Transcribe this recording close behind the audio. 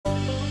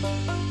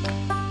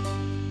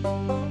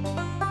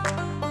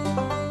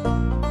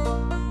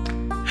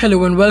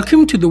Hello and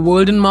welcome to the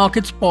World in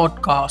Markets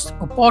podcast,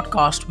 a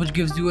podcast which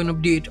gives you an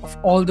update of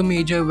all the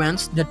major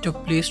events that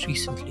took place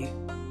recently.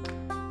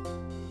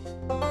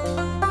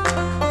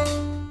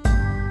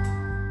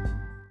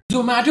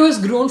 Zomato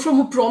has grown from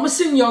a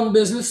promising young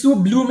business to a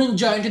blooming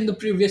giant in the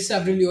previous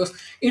several years.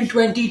 In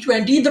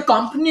 2020, the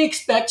company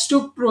expects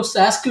to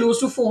process close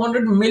to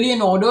 400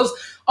 million orders,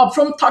 up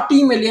from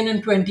 30 million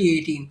in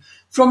 2018.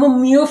 From a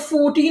mere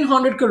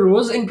 1400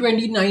 crores in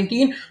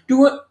 2019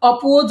 to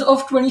upwards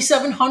of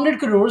 2700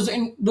 crores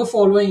in the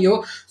following year,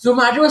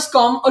 Zomato has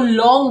come a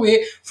long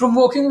way from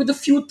working with a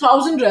few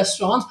thousand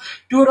restaurants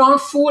to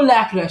around 4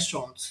 lakh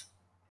restaurants.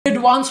 The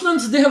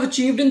advancements they have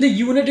achieved in the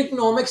unit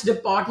economics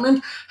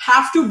department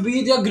have to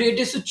be their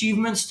greatest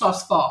achievements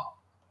thus far.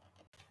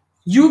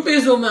 You pay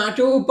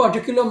Zomato a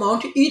particular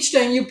amount each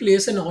time you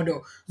place an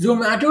order.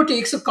 Zomato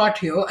takes a cut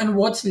here, and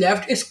what's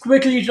left is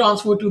quickly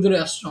transferred to the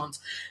restaurants.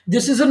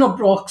 This is an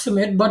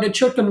approximate, but it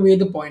should convey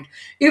the point.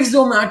 If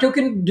Zomato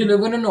can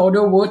deliver an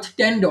order worth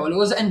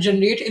 $10 and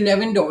generate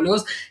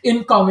 $11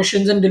 in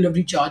commissions and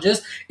delivery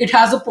charges, it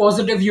has a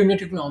positive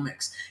unit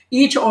economics.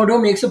 Each order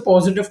makes a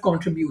positive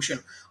contribution.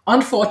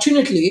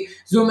 Unfortunately,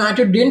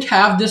 Zomato didn't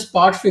have this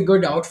part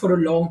figured out for a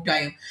long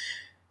time.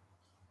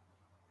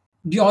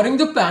 During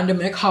the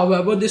pandemic,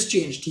 however, this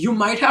changed. You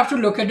might have to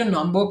look at a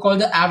number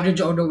called the average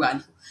order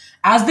value.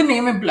 As the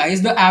name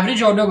implies, the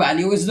average order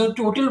value is the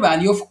total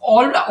value of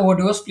all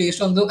orders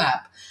placed on the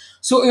app.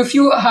 So if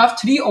you have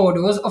three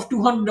orders of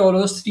 $200,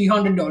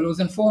 $300,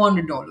 and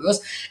 $400,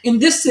 in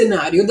this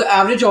scenario, the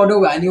average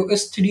order value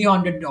is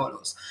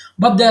 $300.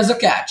 But there's a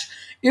catch.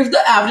 If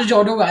the average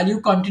order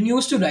value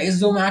continues to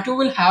rise, Zomato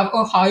will have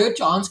a higher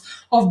chance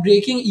of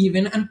breaking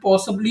even and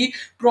possibly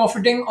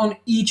profiting on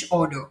each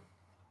order.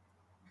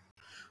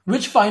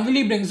 Which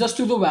finally brings us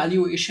to the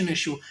valuation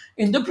issue.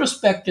 In the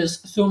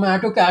prospectus,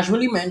 Zomato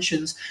casually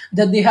mentions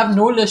that they have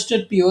no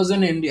listed peers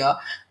in India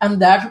and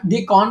that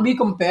they can't be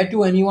compared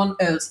to anyone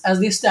else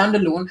as they stand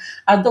alone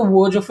at the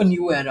verge of a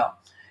new era.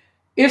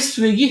 If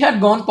Swiggy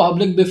had gone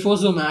public before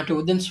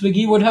Zomato, then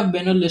Swiggy would have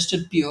been a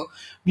listed peer.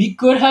 We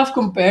could have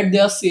compared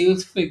their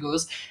sales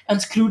figures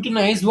and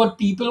scrutinized what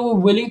people were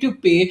willing to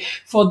pay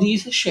for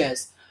these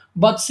shares.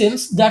 But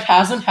since that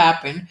hasn't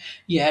happened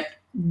yet,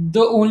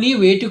 the only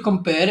way to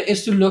compare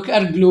is to look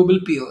at global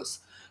peers.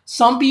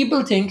 Some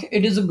people think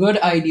it is a good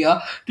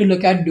idea to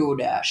look at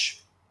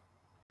DoorDash.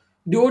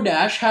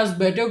 DoorDash has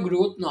better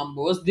growth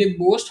numbers, they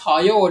boast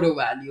higher order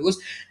values,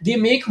 they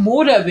make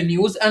more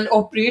revenues and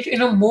operate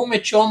in a more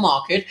mature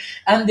market,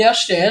 and their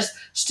shares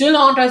still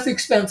aren't as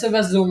expensive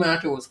as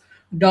Zomato's.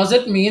 Does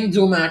it mean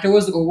Zomato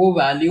is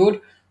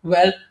overvalued?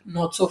 Well,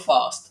 not so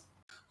fast.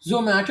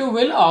 Zomato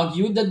will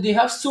argue that they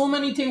have so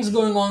many things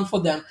going on for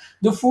them.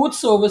 The food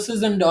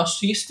services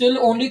industry still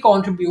only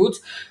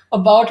contributes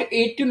about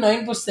 8 to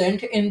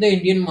 9% in the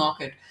Indian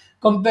market.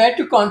 Compared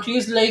to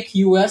countries like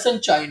US and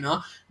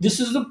China, this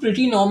is a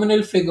pretty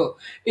nominal figure.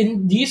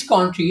 In these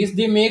countries,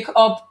 they make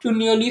up to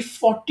nearly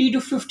 40 to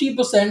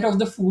 50% of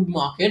the food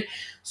market,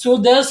 so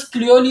there's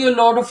clearly a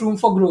lot of room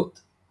for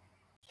growth.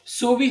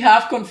 So we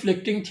have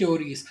conflicting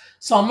theories.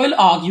 Some will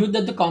argue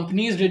that the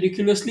company is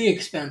ridiculously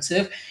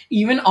expensive.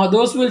 Even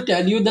others will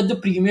tell you that the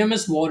premium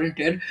is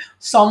warranted.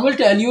 Some will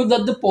tell you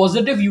that the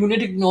positive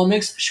unit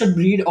economics should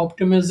breed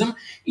optimism.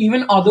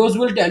 Even others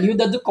will tell you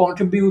that the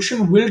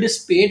contribution will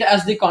dissipate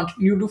as they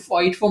continue to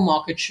fight for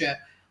market share.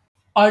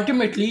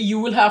 Ultimately, you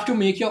will have to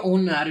make your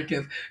own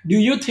narrative. Do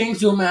you think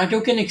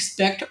Zomato can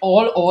expect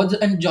all odds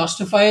and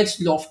justify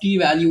its lofty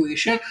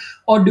valuation,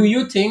 or do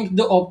you think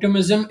the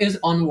optimism is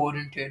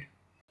unwarranted?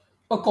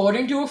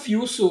 According to a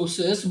few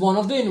sources, one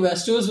of the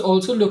investors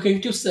also looking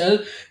to sell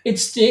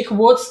its stake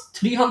worth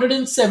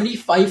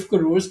 375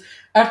 crores.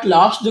 At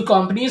last, the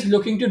company is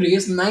looking to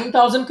raise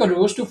 9,000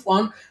 crores to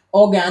fund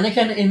organic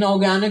and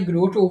inorganic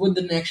growth over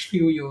the next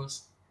few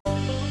years.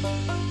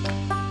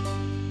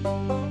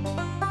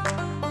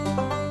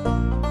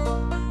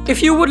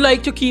 If you would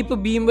like to keep a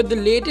beam with the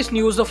latest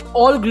news of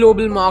all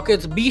global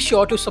markets, be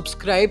sure to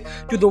subscribe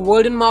to the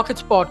World in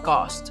Markets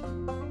podcast.